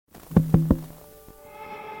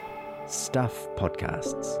Stuff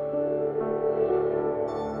Podcasts.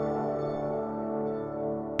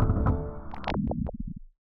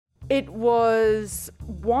 It was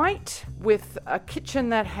white with a kitchen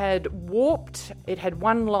that had warped. It had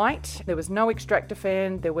one light. There was no extractor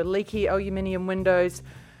fan. There were leaky aluminium windows.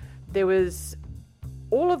 There was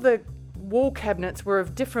all of the wall cabinets were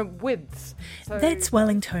of different widths. That's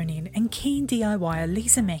Wellingtonian and keen DIYer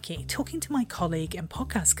Lisa Mackey talking to my colleague and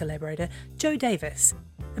podcast collaborator Jo Davis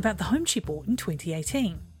about the home she bought in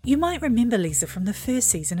 2018. You might remember Lisa from the first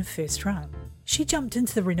season of First Rung. She jumped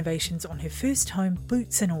into the renovations on her first home,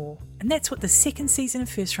 boots and all, and that's what the second season of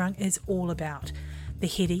First Rung is all about. The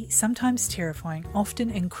heady, sometimes terrifying, often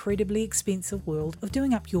incredibly expensive world of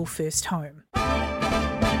doing up your first home.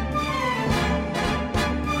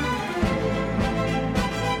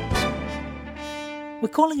 We're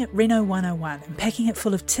calling it Reno 101 and packing it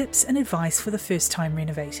full of tips and advice for the first-time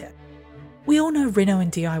renovator. We all know reno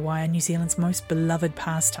and DIY are New Zealand's most beloved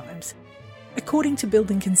pastimes. According to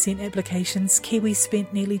building consent applications, Kiwis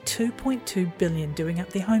spent nearly $2.2 billion doing up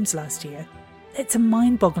their homes last year. That's a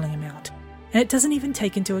mind-boggling amount, and it doesn't even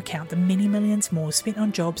take into account the many millions more spent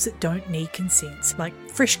on jobs that don't need consents, like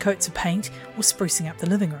fresh coats of paint or sprucing up the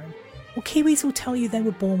living room. Well, Kiwis will tell you they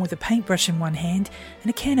were born with a paintbrush in one hand and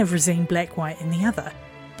a can of Resene Black White in the other,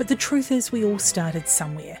 but the truth is we all started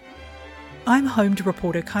somewhere. I'm home to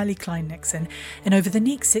reporter Kylie Klein-Nixon, and over the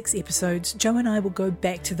next 6 episodes, Jo and I will go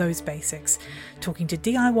back to those basics, talking to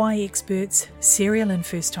DIY experts, serial and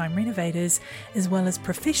first-time renovators, as well as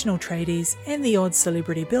professional tradies and the odd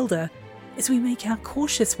celebrity builder, as we make our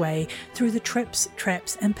cautious way through the trips,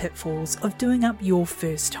 traps and pitfalls of doing up your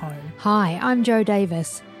first home. Hi, I'm Jo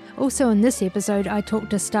Davis. Also in this episode, I talked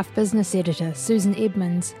to Stuff business editor Susan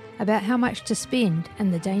Edmonds about how much to spend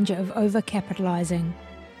and the danger of over-capitalising.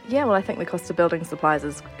 Yeah, well, I think the cost of building supplies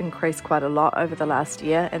has increased quite a lot over the last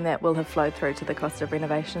year, and that will have flowed through to the cost of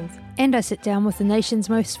renovations. And I sit down with the nation's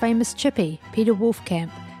most famous chippy, Peter Wolfkamp,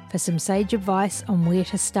 for some sage advice on where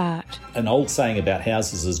to start. An old saying about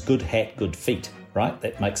houses is good hat, good feet, right?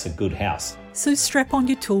 That makes a good house. So strap on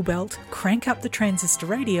your tool belt, crank up the transistor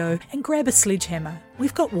radio, and grab a sledgehammer.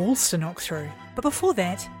 We've got walls to knock through. But before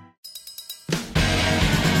that...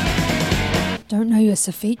 Don't know your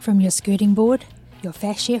soffit from your skirting board? Your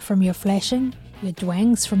fascia from your flashing? Your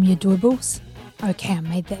dwangs from your dwibbles? Okay, I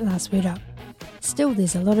made that last word up. Still,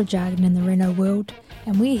 there's a lot of jargon in the reno world,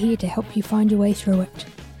 and we're here to help you find your way through it.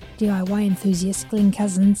 DIY enthusiast Glenn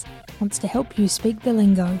Cousins wants to help you speak the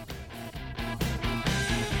lingo.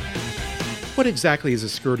 What exactly is a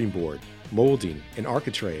skirting board, molding, and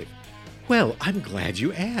architrave? Well, I'm glad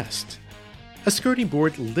you asked. A skirting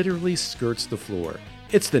board literally skirts the floor.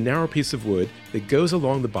 It's the narrow piece of wood that goes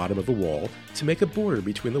along the bottom of a wall to make a border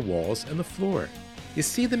between the walls and the floor. You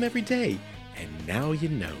see them every day, and now you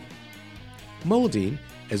know. Molding,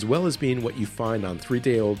 as well as being what you find on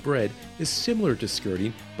 3-day-old bread, is similar to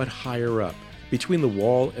skirting but higher up, between the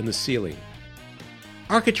wall and the ceiling.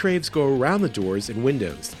 Architraves go around the doors and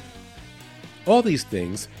windows. All these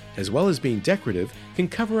things, as well as being decorative, can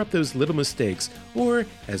cover up those little mistakes, or,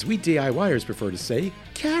 as we DIYers prefer to say,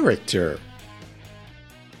 character.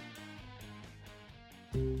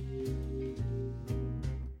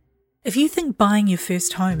 If you think buying your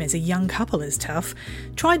first home as a young couple is tough,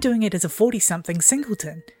 try doing it as a 40-something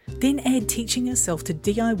singleton. Then add teaching yourself to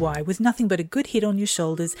DIY with nothing but a good head on your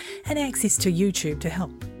shoulders and access to YouTube to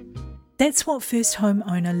help. That's what first home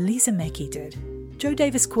owner Lisa Mackey did. Jo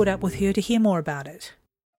Davis caught up with her to hear more about it.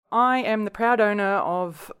 I am the proud owner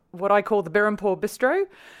of what I call the Berrinpore Bistro.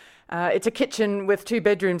 It's a kitchen with 2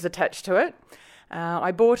 bedrooms attached to it.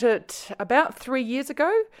 I bought it about 3 years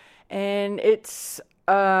ago, and it's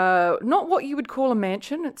not what you would call a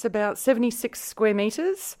mansion. It's about 76 square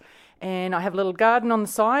metres, and I have a little garden on the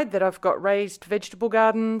side that I've got raised vegetable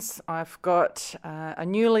gardens. I've got a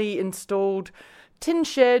newly installed tin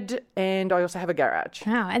shed, and I also have a garage.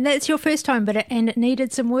 Wow, and that's your first home, and it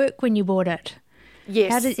needed some work when you bought it.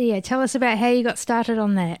 Yes. Tell us about how you got started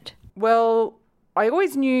on that. Well, I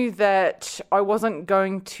always knew that I wasn't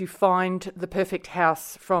going to find the perfect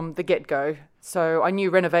house from the get-go, so I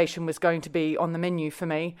knew renovation was going to be on the menu for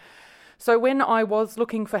me. So when I was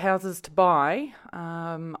looking for houses to buy,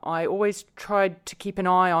 I always tried to keep an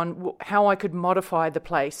eye on how I could modify the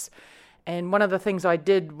place. And one of the things I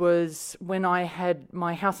did was, when I had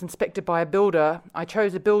my house inspected by a builder, I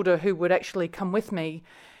chose a builder who would actually come with me,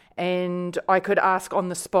 and I could ask on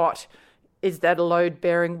the spot, is that a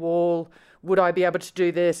load-bearing wall? Would I be able to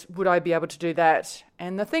do this? Would I be able to do that?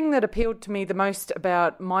 And the thing that appealed to me the most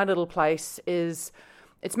about my little place is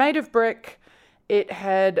it's made of brick. It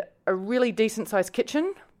had a really decent-sized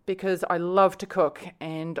kitchen, because I love to cook,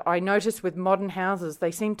 and I notice with modern houses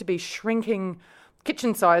they seem to be shrinking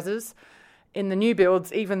kitchen sizes in the new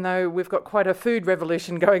builds, even though we've got quite a food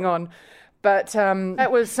revolution going on. But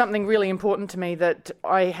that was something really important to me, that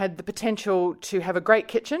I had the potential to have a great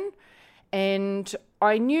kitchen, and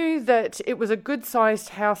I knew that it was a good-sized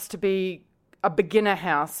house to be a beginner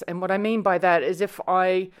house. And what I mean by that is if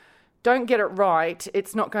I don't get it right,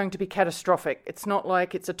 it's not going to be catastrophic. It's not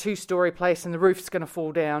like it's a 2-story place and the roof's going to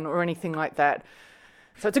fall down or anything like that.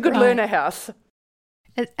 So it's a good learner house.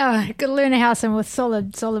 Good learner house and with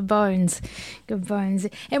solid bones. Good bones.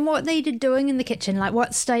 And what needed doing in the kitchen? Like,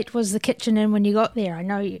 what state was the kitchen in when you got there? I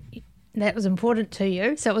know that was important to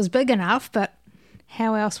you, so it was big enough, but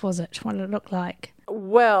how else was it? What did it look like?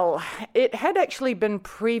 Well, it had actually been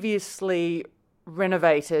previously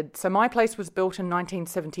renovated. So my place was built in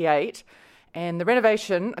 1978, and the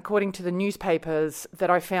renovation, according to the newspapers that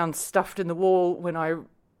I found stuffed in the wall when I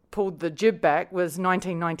pulled the jib back, was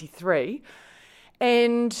 1993.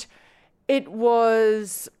 And it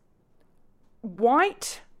was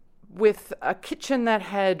white with a kitchen that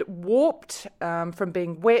had warped from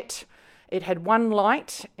being wet. It had one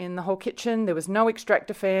light in the whole kitchen. There was no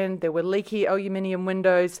extractor fan. There were leaky aluminium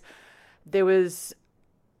windows. There was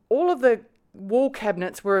all of the wall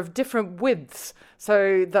cabinets were of different widths.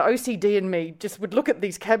 So the OCD in me just would look at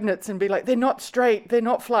these cabinets and be like, they're not straight, they're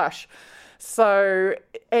not flush. So,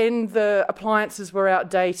 and the appliances were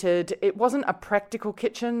outdated. It wasn't a practical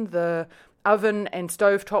kitchen. The oven and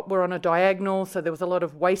stovetop were on a diagonal, so there was a lot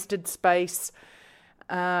of wasted space.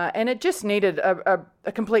 And it just needed a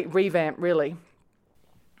complete revamp, really.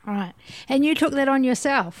 All right. And you took that on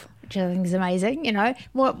yourself, which I think is amazing. You know,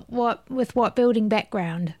 with what building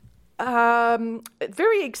background?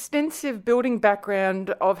 Very extensive building background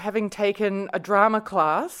of having taken a drama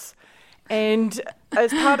class. And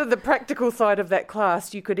as part of the practical side of that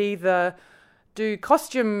class, you could either do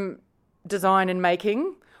costume design and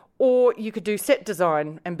making, or you could do set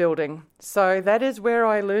design and building. So that is where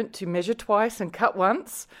I learnt to measure twice and cut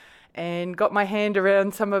once, and got my hand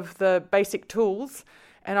around some of the basic tools.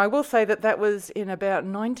 And I will say that was in about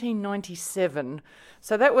 1997.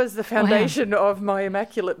 So that was the foundation of my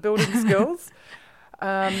immaculate building skills.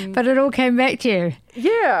 But it all came back to you.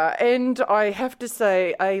 Yeah, and I have to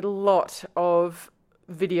say a lot of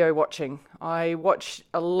video watching. I watch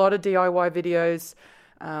a lot of DIY videos.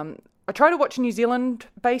 I try to watch New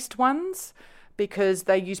Zealand-based ones because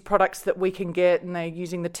they use products that we can get, and they're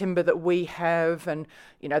using the timber that we have, and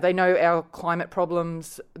you know, they know our climate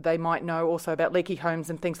problems. They might know also about leaky homes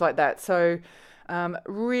and things like that. So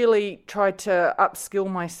really tried to upskill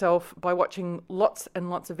myself by watching lots and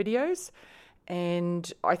lots of videos.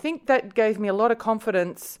 And I think that gave me a lot of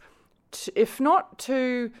confidence, if not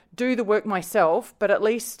to do the work myself, but at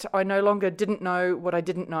least I no longer didn't know what I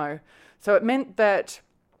didn't know. So it meant that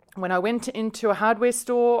when I went into a hardware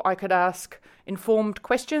store, I could ask informed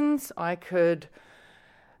questions. I could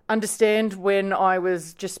understand when I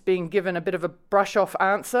was just being given a bit of a brush-off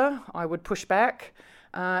answer. I would push back.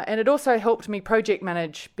 And it also helped me project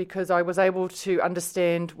manage, because I was able to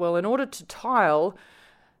understand, well, in order to tile,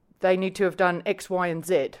 they need to have done X, Y, and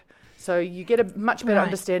Z. So you get a much better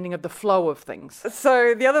understanding of the flow of things.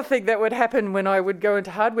 So the other thing that would happen when I would go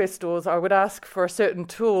into hardware stores, I would ask for a certain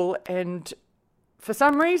tool, and for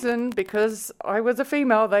some reason, because I was a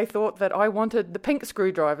female, they thought that I wanted the pink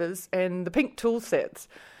screwdrivers and the pink tool sets,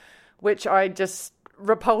 which I just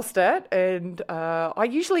repulsed at. And I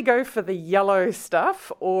usually go for the yellow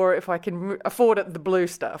stuff, or if I can afford it, the blue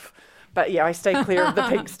stuff. But yeah, I stay clear of the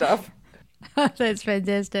pink stuff. That's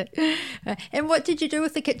fantastic. And what did you do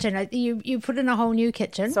with the kitchen? You put in a whole new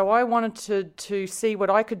kitchen. So I wanted to see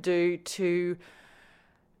what I could do to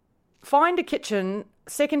find a kitchen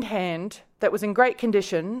secondhand that was in great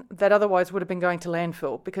condition that otherwise would have been going to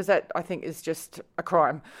landfill, because that, I think, is just a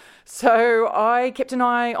crime. So I kept an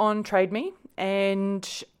eye on Trade Me,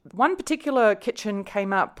 and one particular kitchen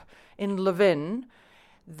came up in Levin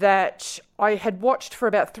that I had watched for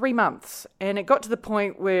about 3 months, and it got to the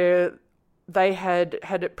point where they had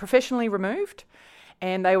it professionally removed,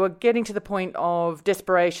 and they were getting to the point of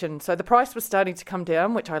desperation. So the price was starting to come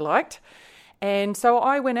down, which I liked. And so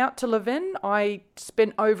I went out to Levin. I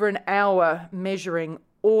spent over an hour measuring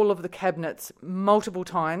all of the cabinets multiple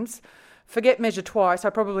times. Forget measure twice,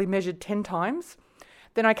 I probably measured 10 times.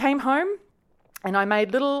 Then I came home and I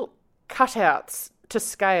made little cutouts to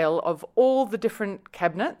scale of all the different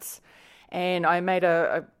cabinets. And I made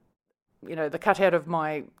the cutout of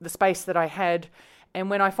the space that I had.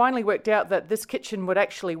 And when I finally worked out that this kitchen would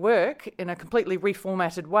actually work in a completely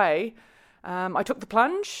reformatted way, I took the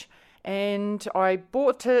plunge and I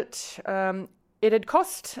bought it It had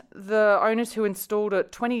cost the owners who installed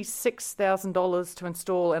it $26,000 to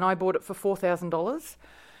install, and I bought it for $4,000.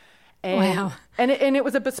 Wow. And it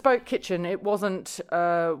was a bespoke kitchen. It wasn't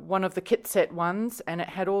one of the kit set ones, and it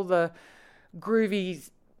had all the groovy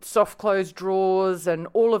soft close drawers and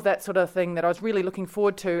all of that sort of thing that I was really looking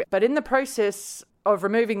forward to. But in the process of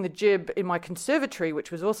removing the jib in my conservatory, which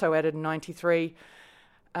was also added in 93,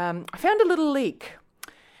 I found a little leak.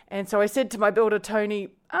 And so I said to my builder, Tony,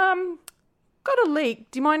 got a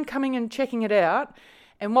leak. Do you mind coming and checking it out?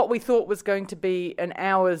 And what we thought was going to be an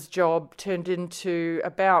hour's job turned into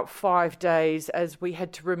about 5 days, as we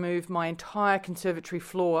had to remove my entire conservatory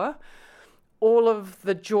floor, all of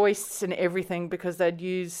the joists and everything, because they'd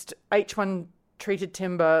used H1 treated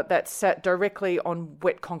timber that sat directly on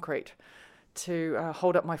wet concrete to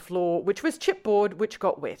hold up my floor, which was chipboard, which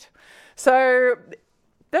got wet. So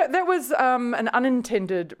that was an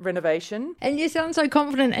unintended renovation. And you sound so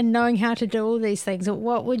confident in knowing how to do all these things.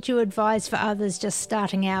 What would you advise for others just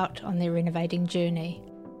starting out on their renovating journey?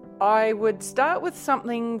 I would start with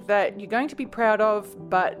something that you're going to be proud of,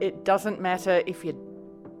 but it doesn't matter if you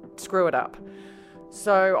screw it up.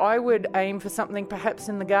 So I would aim for something perhaps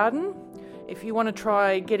in the garden. If you want to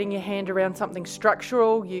try getting your hand around something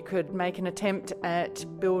structural, you could make an attempt at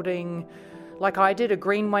building, like I did, a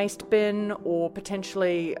green waste bin, or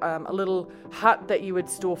potentially a little hut that you would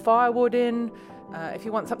store firewood in. If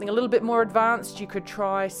you want something a little bit more advanced, you could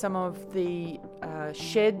try some of the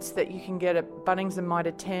sheds that you can get at Bunnings and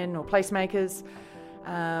Mitre 10 or Placemakers.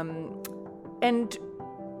 And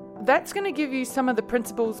that's going to give you some of the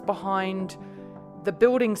principles behind the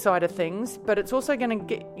building side of things, but it's also going to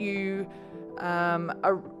get you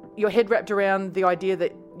your head wrapped around the idea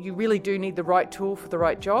that you really do need the right tool for the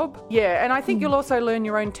right job. Yeah, and I think you'll also learn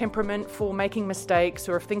your own temperament for making mistakes,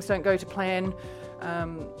 or if things don't go to plan.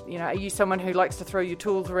 Are you someone who likes to throw your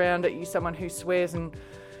tools around? Are you someone who swears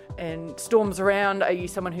and storms around? Are you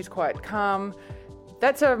someone who's quite calm?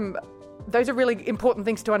 Those are really important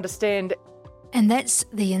things to understand. And that's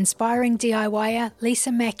the inspiring DIYer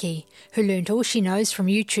Lisa Mackey, who learnt all she knows from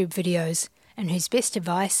YouTube videos, and whose best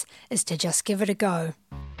advice is to just give it a go.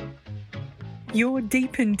 You're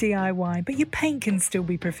deep in DIY, but your paint can still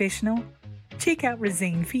be professional. Check out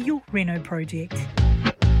Resine for your reno project.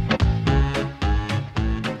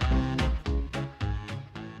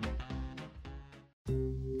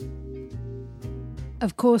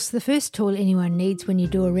 Of course, the first tool anyone needs when you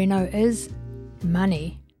do a reno is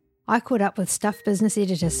money. I caught up with Stuff business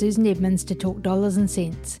editor Susan Edmonds to talk dollars and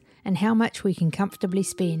cents and how much we can comfortably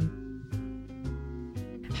spend.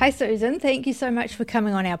 Hi Susan, thank you so much for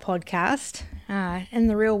coming on our podcast. In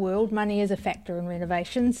the real world, money is a factor in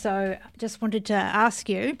renovation, so I just wanted to ask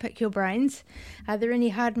you, pick your brains, are there any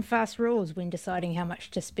hard and fast rules when deciding how much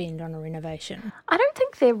to spend on a renovation? I don't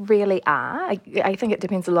think there really are. I think it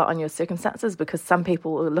depends a lot on your circumstances, because some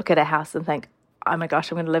people will look at a house and think, oh my gosh,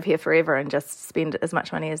 I'm going to live here forever, and just spend as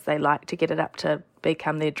much money as they like to get it up to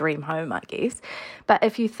become their dream home, I guess. But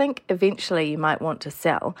if you think eventually you might want to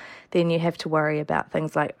sell, then you have to worry about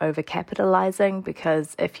things like overcapitalizing,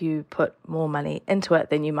 because if you put more money into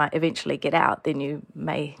it than you might eventually get out, then you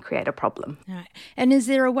may create a problem. Right. And is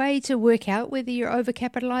there a way to work out whether you're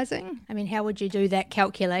overcapitalizing? I mean, how would you do that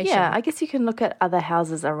calculation? Yeah, I guess you can look at other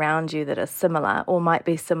houses around you that are similar, or might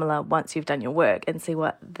be similar once you've done your work, and see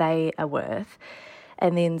what they are worth,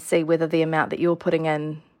 and then see whether the amount that you're putting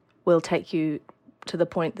in will take you to the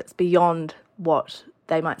point that's beyond what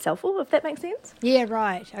they might sell for, if that makes sense. Yeah,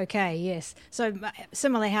 right. Okay, yes. So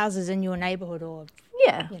similar houses in your neighbourhood, or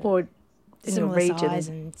or in similar your region. size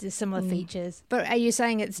and similar features. But are you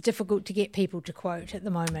saying it's difficult to get people to quote at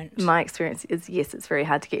the moment? My experience is, yes, it's very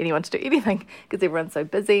hard to get anyone to do anything, because everyone's so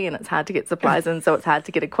busy, and it's hard to get supplies in, so it's hard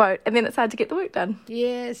to get a quote, and then it's hard to get the work done.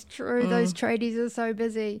 Yes, true. Those tradies are so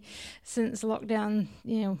busy since lockdown,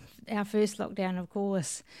 our first lockdown, of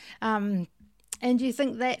course. And do you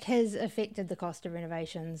think that has affected the cost of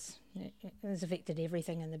renovations? It has affected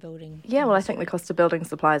everything in the building? Yeah, well, I think the cost of building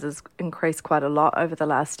supplies has increased quite a lot over the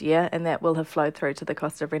last year, and that will have flowed through to the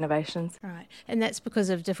cost of renovations. Right. And that's because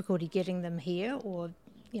of difficulty getting them here, or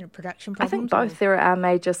production problems? I think both. There are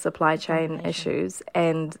major supply chain issues,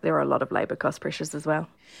 and there are a lot of labour cost pressures as well.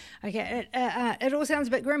 Okay, it all sounds a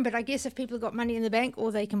bit grim, but I guess if people have got money in the bank,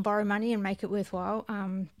 or they can borrow money and make it worthwhile,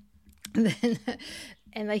 then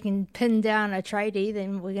and they can pin down a tradie,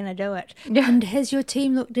 then we're going to do it. Yeah. And has your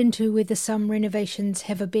team looked into whether some renovations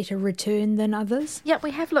have a better return than others? Yeah,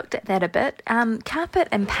 we have looked at that a bit. Carpet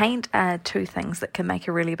and paint are two things that can make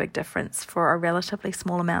a really big difference for a relatively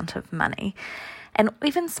small amount of money. And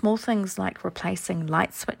even small things like replacing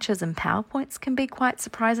light switches and power points can be quite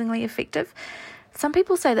surprisingly effective. Some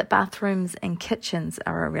people say that bathrooms and kitchens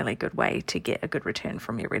are a really good way to get a good return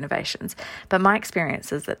from your renovations, but my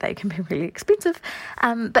experience is that they can be really expensive.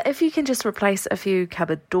 But if you can just replace a few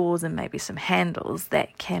cupboard doors and maybe some handles,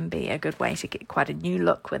 that can be a good way to get quite a new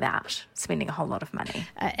look without spending a whole lot of money.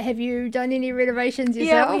 Have you done any renovations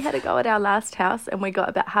yourself? Yeah, we had a go at our last house and we got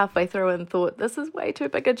about halfway through and thought, this is way too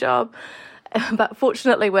big a job. But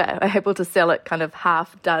fortunately, we're able to sell it kind of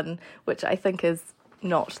half done, which I think is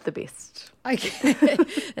not the best. Okay.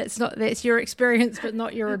 That's your experience, but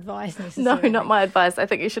not your advice necessarily. No, not my advice. I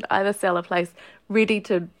think you should either sell a place ready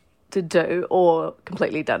to do or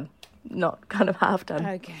completely done, not kind of half done.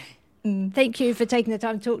 Okay. Thank you for taking the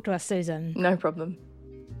time to talk to us, Susan. No problem.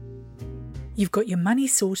 You've got your money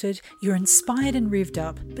sorted, you're inspired and revved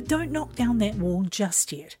up, but don't knock down that wall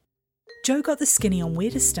just yet. Joe got the skinny on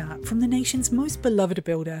where to start from the nation's most beloved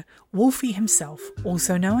builder, Wolfie himself,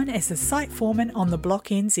 also known as the site foreman on the Block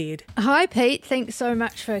NZ. Hi Pete, thanks so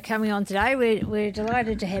much for coming on today. We're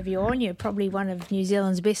delighted to have you on. You're probably one of New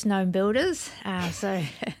Zealand's best known builders. It's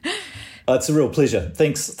a real pleasure.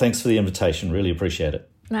 Thanks for the invitation. Really appreciate it.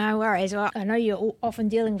 No worries. Well, I know you're often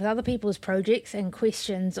dealing with other people's projects and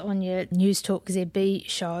questions on your News Talk ZB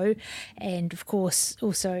show, and of course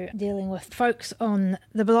also dealing with folks on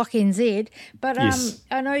the Block NZ. But yes.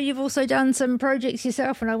 I know you've also done some projects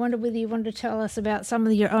yourself, and I wondered whether you wanted to tell us about some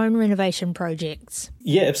of your own renovation projects.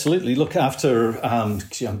 Yeah, absolutely. Look, after I'm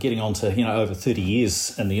getting on to over 30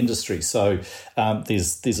 years in the industry, so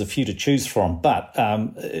there's a few to choose from, but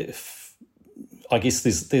I guess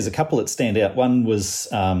there's a couple that stand out. One was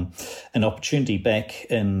an opportunity back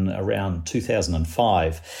in around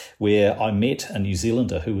 2005 where I met a New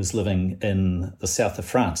Zealander who was living in the south of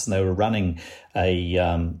France, and they were running a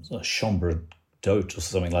chambre d'hôte or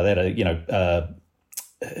something like that,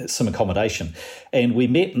 some accommodation. And we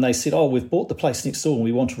met and they said, we've bought the place next door and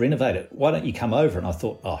we want to renovate it. Why don't you come over? And I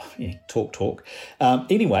thought, talk.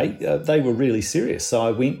 Anyway, they were really serious. So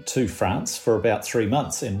I went to France for about 3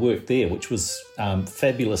 months and worked there, which was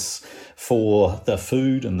fabulous for the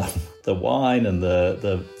food and the wine and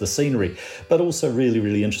the scenery, but also really,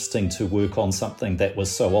 really interesting to work on something that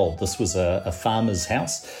was so old. This was a farmer's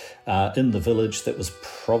house in the village that was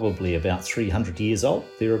probably about 300 years old,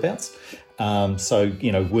 thereabouts. So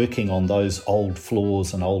working on those old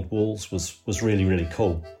floors and old walls was really, really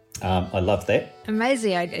cool. I love that.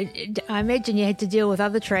 Amazing. I imagine you had to deal with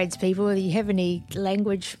other tradespeople. Do you have any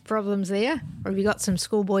language problems there? Or have you got some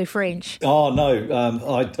schoolboy French? Oh, no,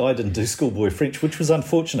 I didn't do schoolboy French, which was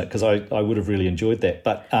unfortunate because I would have really enjoyed that.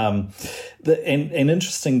 But and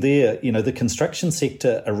interesting there, the construction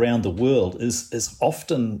sector around the world is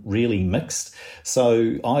often really mixed.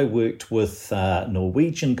 So I worked with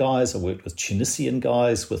Norwegian guys, I worked with Tunisian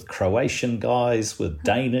guys, with Croatian guys, with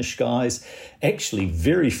Danish guys, actually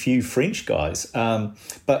very few French guys.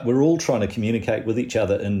 But we're all trying to communicate with each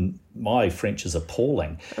other, and my French is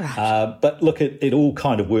appalling. Right. But look, it all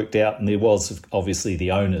kind of worked out, and there was obviously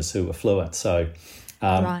the owners who were fluent. So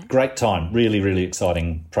right. Great time, really, really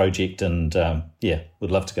exciting project, and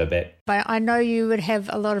would love to go back. But I know you would have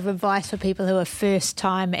a lot of advice for people who are first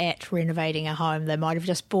time at renovating a home. They might have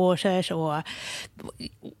just bought it, or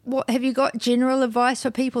what have you got general advice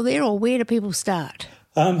for people there, or where do people start?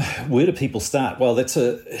 Where do people start? Well,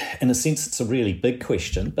 in a sense, it's a really big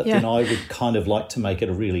question, but then I would kind of like to make it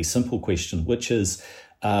a really simple question, which is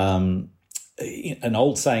an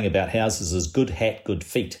old saying about houses is good hat, good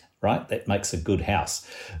feet, right? That makes a good house.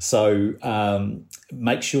 So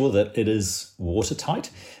make sure that it is watertight,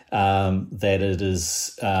 that it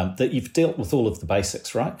is that you've dealt with all of the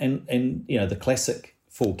basics, right? And the classic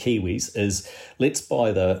for Kiwis is let's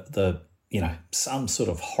buy the some sort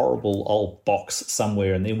of horrible old box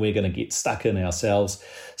somewhere, and then we're going to get stuck in ourselves,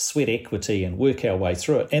 sweat equity, and work our way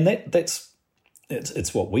through it. And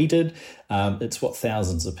it's what we did. It's what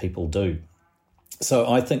thousands of people do. So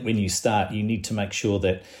I think when you start, you need to make sure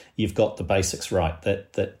that you've got the basics right,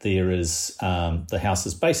 that there is the house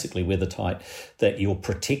is basically weathertight, that you're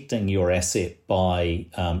protecting your asset by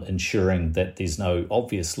ensuring that there's no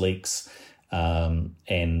obvious leaks, and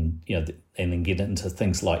then get into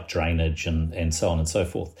things like drainage and so on and so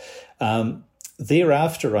forth.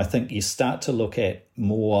 Thereafter, I think you start to look at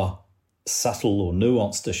more subtle or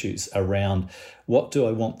nuanced issues around what do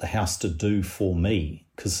I want the house to do for me?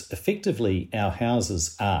 Because effectively our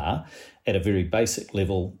houses are, at a very basic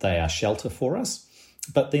level, they are shelter for us.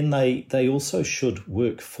 but then they also should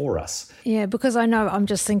work for us. Yeah, because I know, I'm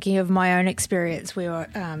just thinking of my own experience where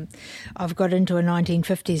I've got into a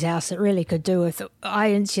 1950s house that really could do with,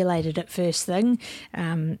 I insulated it first thing.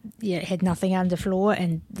 It had nothing underfloor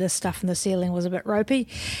and the stuff in the ceiling was a bit ropey.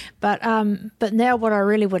 But now what I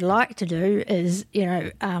really would like to do is,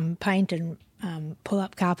 paint and pull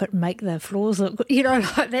up carpet and make the floors look,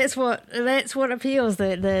 like that's what appeals,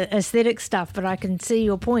 the aesthetic stuff. But I can see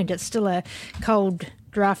your point. It's still a cold,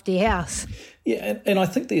 drafty house. Yeah, and I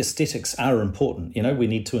think the aesthetics are important. We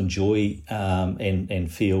need to enjoy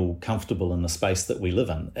and feel comfortable in the space that we live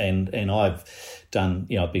in. And I've done,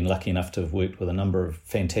 I've been lucky enough to have worked with a number of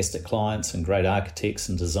fantastic clients and great architects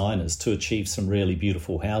and designers to achieve some really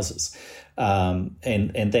beautiful houses.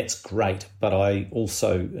 And that's great, but I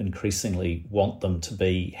also increasingly want them to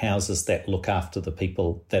be houses that look after the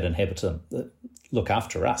people that inhabit them, that look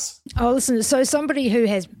after us. Oh, listen, so somebody who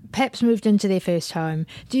has perhaps moved into their first home,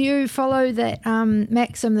 do you follow that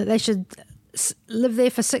maxim that they should live there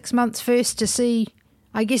for 6 months first to see?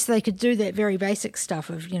 I guess they could do that very basic stuff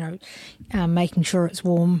of, making sure it's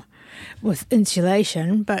warm with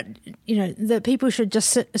insulation, but the people should just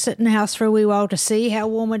sit in the house for a wee while to see how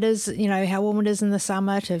warm it is, how warm it is in the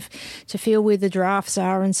summer, to feel where the drafts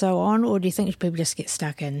are and so on. Or do you think people just get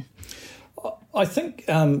stuck in? I think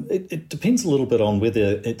it depends a little bit on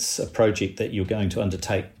whether it's a project that you're going to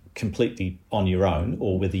undertake completely on your own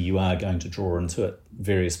or whether you are going to draw into it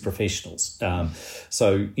various professionals.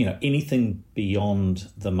 So anything beyond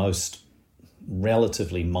the most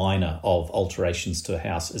relatively minor of alterations to a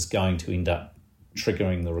house is going to end up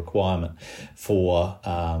triggering the requirement for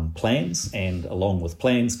plans, and along with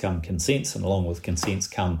plans come consents, and along with consents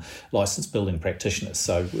come licensed building practitioners.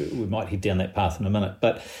 So we might head down that path in a minute.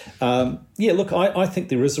 But I think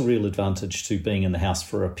there is a real advantage to being in the house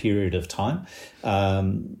for a period of time.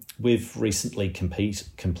 We've recently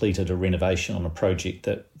completed a renovation on a project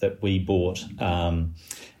that we bought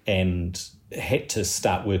and had to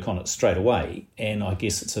start work on it straight away. And I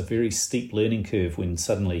guess it's a very steep learning curve when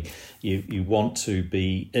suddenly you want to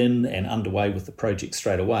be in and underway with the project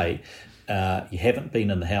straight away. You haven't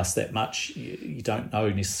been in the house that much. You don't know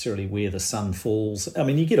necessarily where the sun falls. I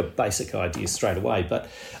mean, you get a basic idea straight away. But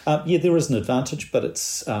there is an advantage, but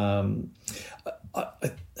it's... I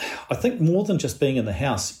think more than just being in the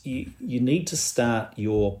house, you need to start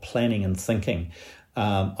your planning and thinking,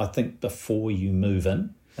 I think, before you move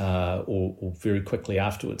in. Or very quickly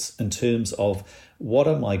afterwards, in terms of what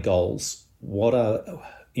are my goals,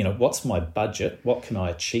 what's my budget, what can I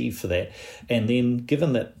achieve for that, and then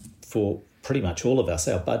given that for pretty much all of us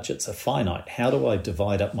our budgets are finite, how do I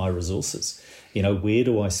divide up my resources? Where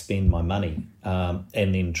do I spend my money, and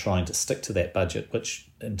then trying to stick to that budget, which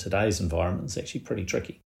in today's environment is actually pretty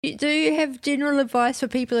tricky. Do you have general advice for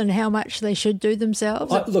people on how much they should do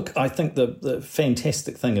themselves? I think the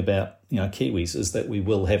fantastic thing about Kiwis is that we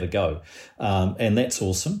will have a go, and that's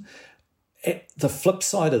awesome. The flip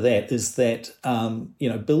side of that is that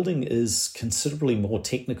building is considerably more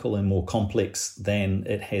technical and more complex than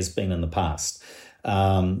it has been in the past,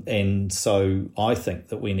 and so I think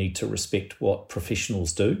that we need to respect what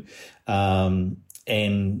professionals do, and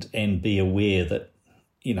be aware that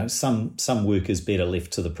some work is better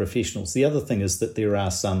left to the professionals. The other thing is that there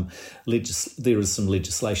is some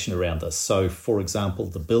legislation around this. So, for example,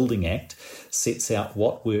 the Building Act sets out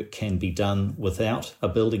what work can be done without a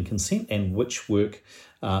building consent and which work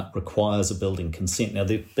requires a building consent. Now,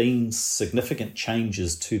 there have been significant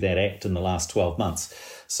changes to that act in the last 12 months.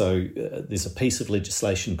 So there's a piece of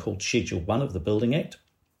legislation called Schedule 1 of the Building Act,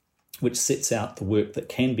 which sets out the work that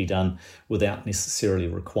can be done without necessarily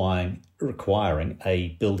requiring a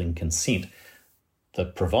building consent. The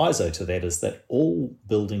proviso to that is that all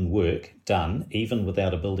building work done, even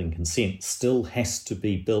without a building consent, still has to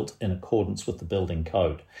be built in accordance with the building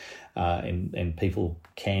code. And people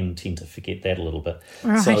can tend to forget that a little bit.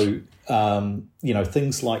 Right. So,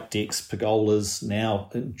 things like decks, pergolas, now,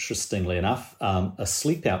 interestingly enough, a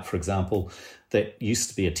sleep out, for example, that used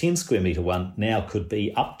to be a 10 square metre one now could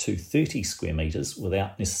be up to 30 square metres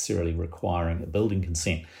without necessarily requiring a building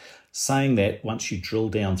consent. Saying that, once you drill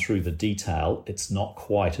down through the detail, it's not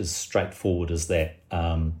quite as straightforward as that.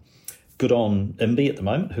 Good on IMBY at the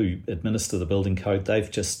moment, who administer the building code. They've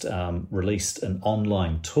just released an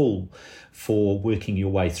online tool for working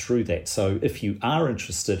your way through that. So if you are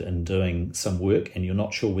interested in doing some work and you're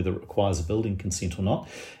not sure whether it requires a building consent or not,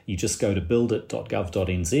 you just go to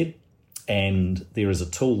buildit.gov.nz. And there is a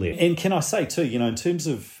tool there. And can I say too, in terms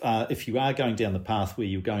of if you are going down the path where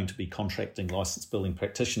you're going to be contracting licensed building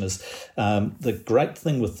practitioners, the great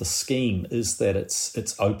thing with the scheme is that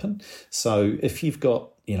it's open. So if you've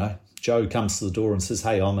got, Joe comes to the door and says,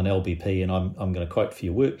 hey, I'm an LBP and I'm going to quote for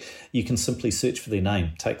your work, you can simply search for their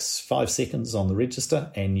name. It takes 5 seconds on the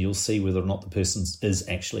register and you'll see whether or not the person is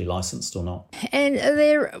actually licensed or not. And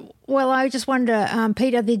I just wonder,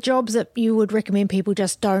 Peter, are there jobs that you would recommend people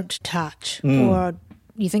just don't touch? Or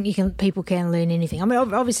you think people can learn anything? I mean,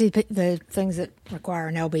 obviously the things that require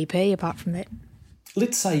an LBP, apart from that.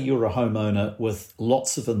 Let's say you're a homeowner with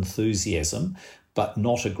lots of enthusiasm, but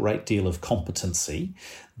not a great deal of competency,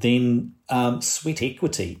 then sweat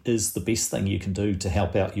equity is the best thing you can do to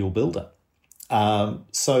help out your builder.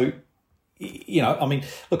 So,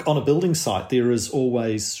 look, on a building site, there is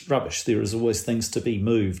always rubbish. There is always things to be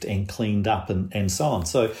moved and cleaned up and so on.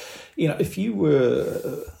 So, if you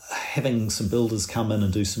were having some builders come in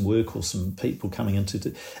and do some work, or some people coming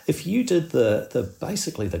if you did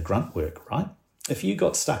basically the grunt work, right? If you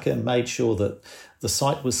got stuck in, made sure that the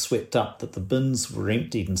site was swept up, that the bins were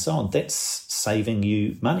emptied and so on, that's saving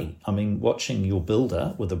you money. I mean, watching your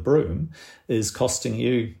builder with a broom is costing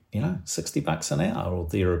you, $60 an hour or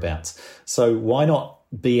thereabouts. So why not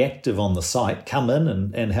be active on the site, come in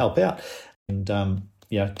and help out? And,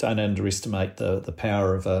 don't underestimate the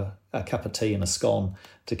power of a cup of tea and a scone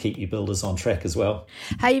to keep your builders on track as well.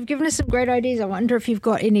 Hey, you've given us some great ideas. I wonder if you've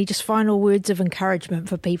got any just final words of encouragement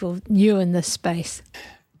for people new in this space.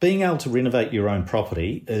 Being able to renovate your own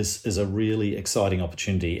property is a really exciting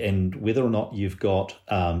opportunity, and whether or not you've got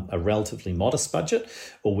a relatively modest budget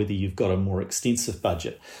or whether you've got a more extensive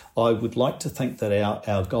budget, I would like to think that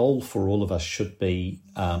our goal for all of us should be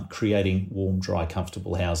creating warm, dry,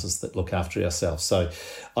 comfortable houses that look after ourselves. So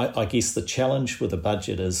I guess the challenge with a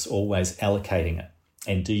budget is always allocating it.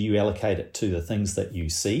 And do you allocate it to the things that you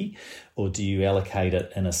see, or do you allocate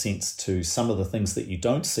it in a sense to some of the things that you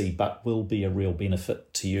don't see but will be a real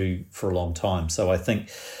benefit to you for a long time? So I think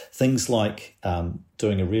things like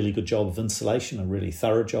doing a really good job of insulation, a really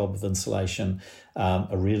thorough job of insulation,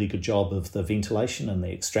 a really good job of the ventilation and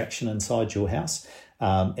the extraction inside your house,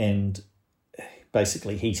 and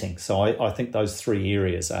basically heating. So I think those 3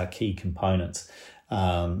 areas are key components.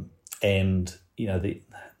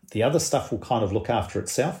 The other stuff will kind of look after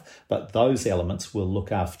itself, but those elements will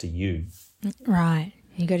look after you. Right.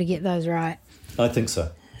 You got to get those right. I think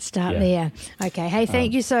so. Start there. Okay. Hey,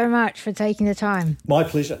 thank you so much for taking the time. My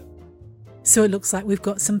pleasure. So it looks like we've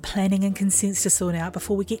got some planning and consents to sort out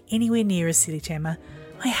before we get anywhere near a city tamer.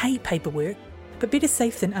 I hate paperwork, but better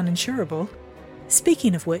safe than uninsurable.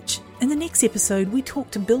 Speaking of which, in the next episode we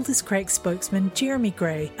talk to Builders Crack spokesman Jeremy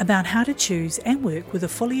Gray about how to choose and work with a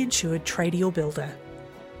fully insured tradie or builder.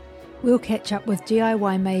 We'll catch up with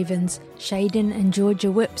DIY mavens Shaden and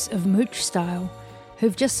Georgia Whips of Mooch Style,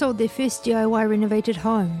 who've just sold their first DIY renovated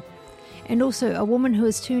home, and also a woman who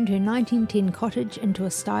has turned her 1910 cottage into a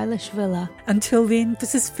stylish villa. Until then,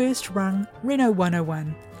 this is First Rung Reno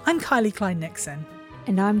 101. I'm Kylie Klein-Nixon.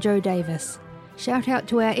 And I'm Jo Davis. Shout out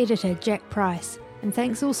to our editor Jack Price, and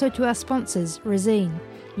thanks also to our sponsors Resine,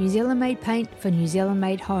 New Zealand made paint for New Zealand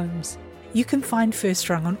made homes. You can find First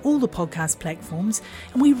Rung on all the podcast platforms,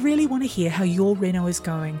 and we really want to hear how your reno is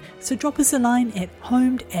going, so drop us a line at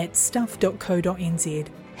homed@stuff.co.nz.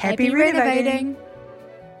 Happy renovating!